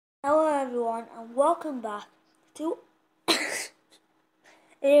everyone and welcome back to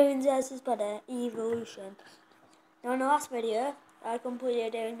Aliens vs Predator Evolution. Now in the last video I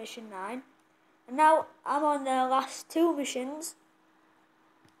completed Alien Mission 9 and now I'm on the last two missions.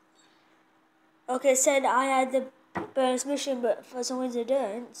 Okay, said I had the first mission but for some reason I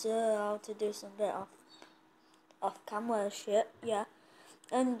didn't, so I'll have to do some bit off camera shit, yeah.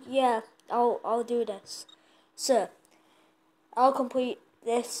 And yeah, I'll do this. So I'll complete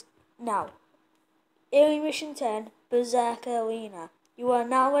this now. Alien Mission 10, Berserker Arena. You are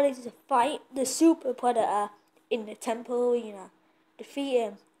now ready to fight the Super Predator in the Temple Arena. Defeat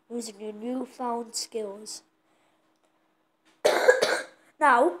him using your newfound skills.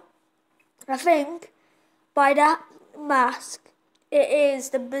 Now, I think by that mask, it is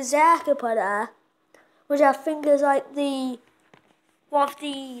the Berserker Predator, which I think is like one of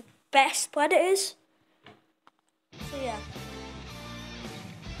the best predators. So yeah.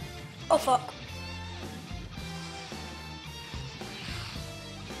 Oh fuck.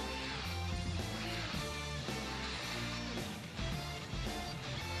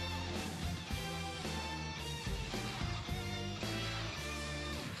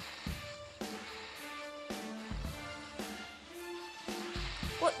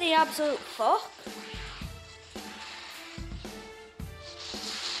 What the absolute fuck?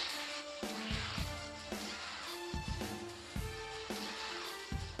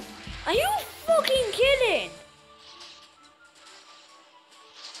 Are you fucking kidding?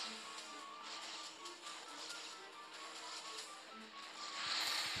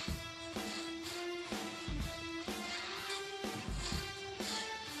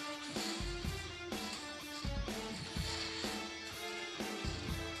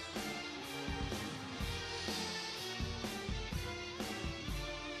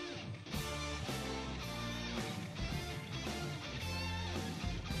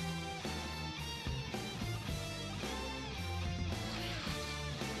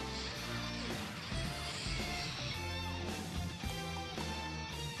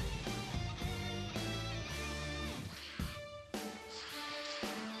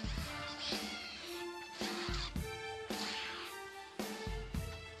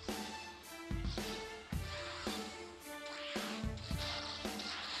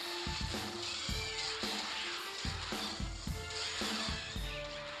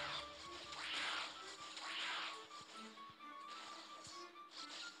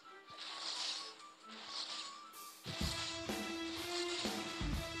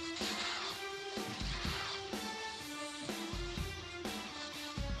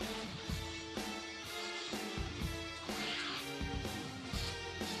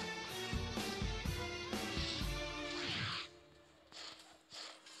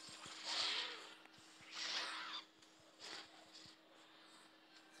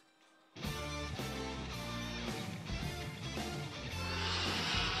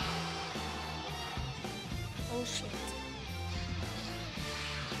 Oh shit.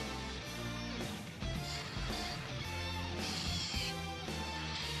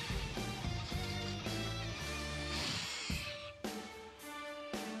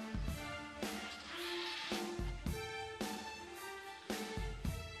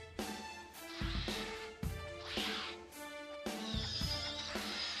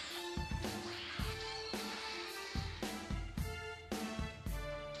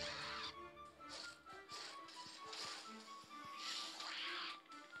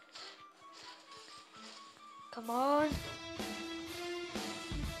 Come on.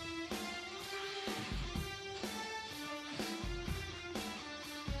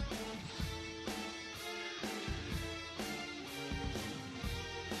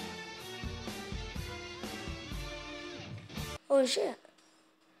 Oh shit.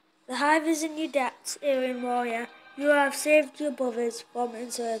 The hive is in your depths, Alien Warrior. You have saved your brothers from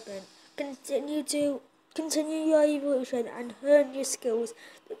encirclement. Continue your evolution and hone your skills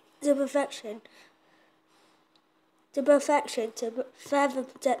to perfection. To further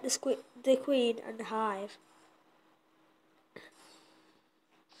protect the queen and the hive.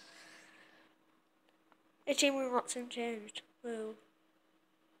 Achievement Watson changed. Whoa.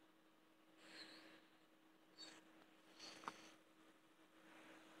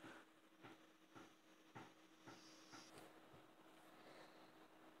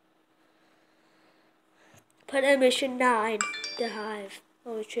 Predator Mission 9, the hive.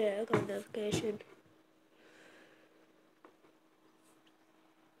 Oh shit, I got a notification.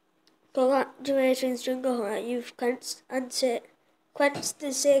 Congratulations, Jungle Hunter. You've quenched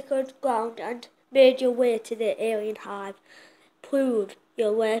the sacred ground and made your way to the alien hive. Prove you're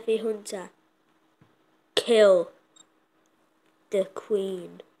a worthy hunter. Kill the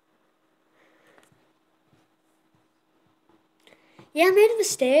queen. Yeah, I made a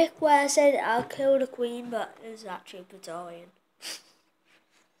mistake where I said I'll kill the queen, but it was actually Praetorian.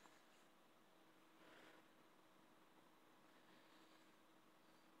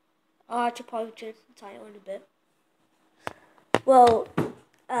 I should probably change the title in a bit. Well,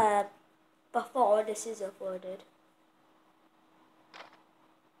 before this is uploaded.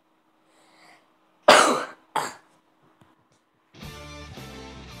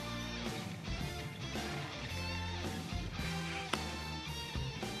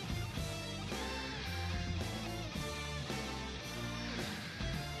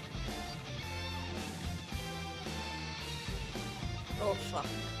 Oh fuck.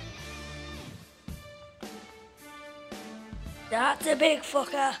 That's a big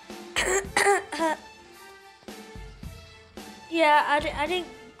fucker. Yeah, I didn't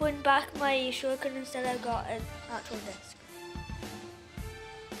bring back my shuriken, instead I got an actual disc.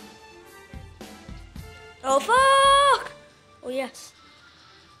 Oh fuck! Oh yes.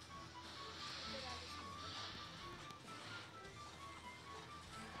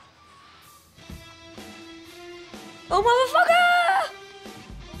 Oh motherfucker!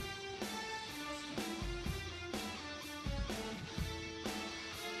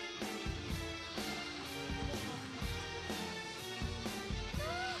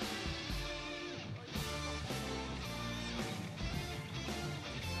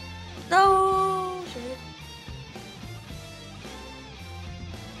 No shit.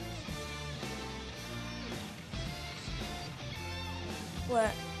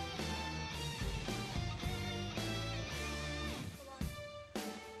 What?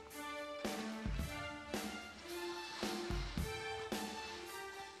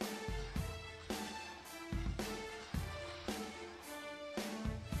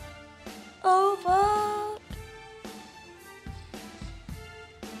 Oh fuck!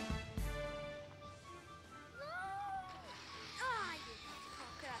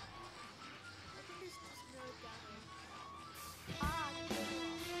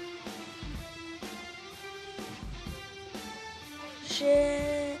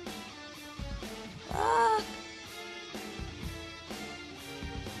 Shit. Ah.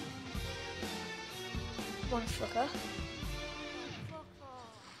 One fucker.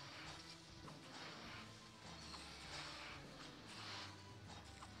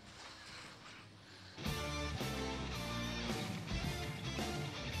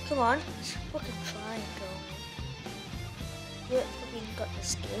 Come on, just fucking try and go. You fucking got the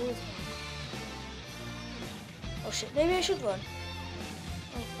skills, man. Oh shit, maybe I should run.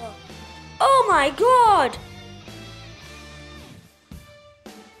 Oh fuck. Oh my god!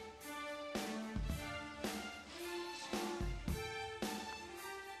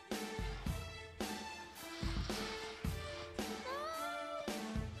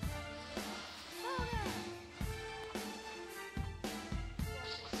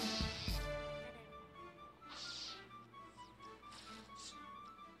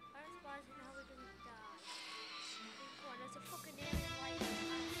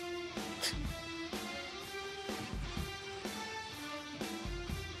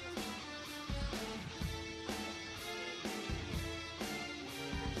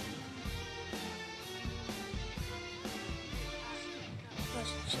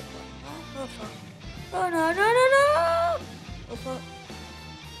 Oh fuck. Oh no, no, no, no! Oh fuck.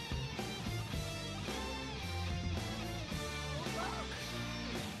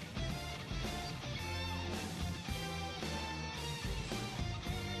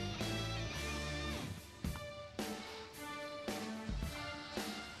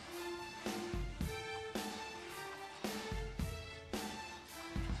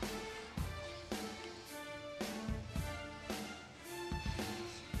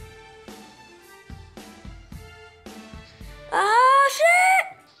 Ah shit!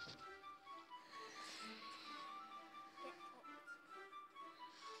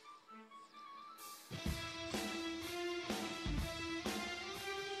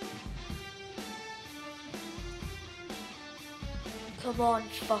 Come on,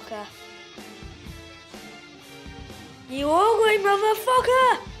 fucker. You ugly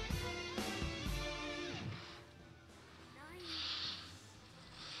motherfucker!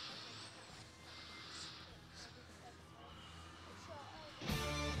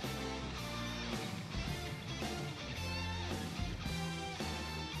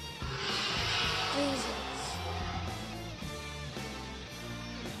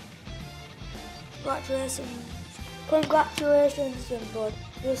 Congratulations. Congratulations, young bud.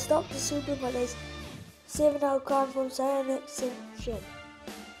 You stopped the super brothers, saving our crown from silent extinction.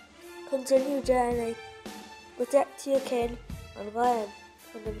 Continue journey. Protect your kin and learn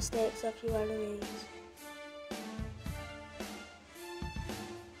from the mistakes of your enemies.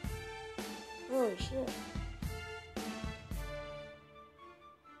 Holy shit.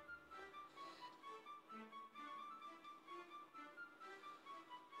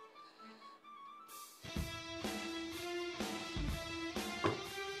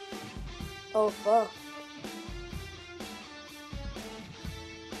 Oh fuck.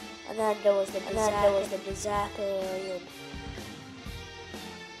 And then there was the berserker alien.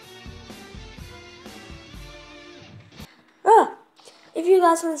 Ah! If you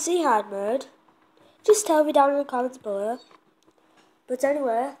guys want to see hard mode, just tell me down in the comments below. But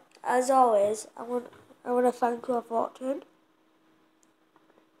anyway, as always, I want to thank you for watching.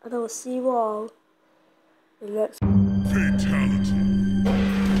 And I will see you all in the next Fatality.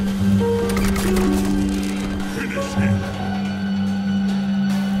 Finish him.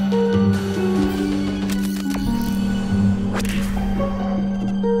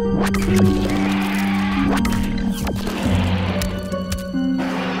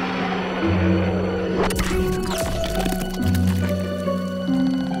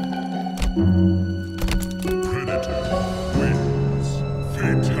 Predator wins.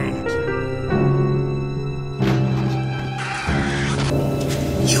 Fatality.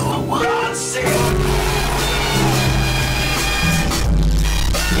 You are one single.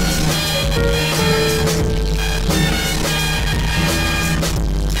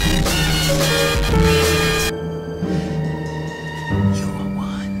 You are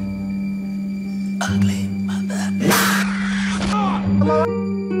one ugly mother.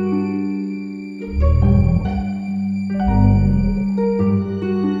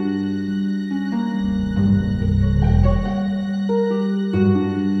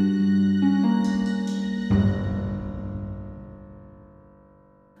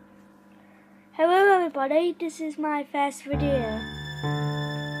 Hello everybody, this is my first video.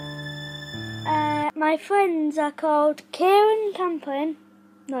 My friends are called Kieran Camplin,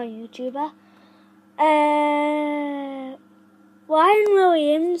 not a YouTuber, Ryan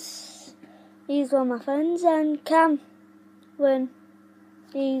Williams, he's one of my friends, and Cameron,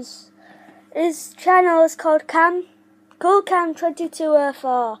 his channel is called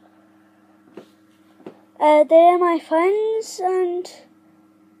CoolCam2204. They are my friends, and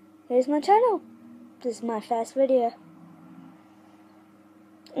here's my channel. This is my first video.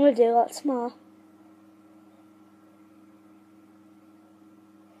 I'm going to do lots more.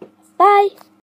 Bye!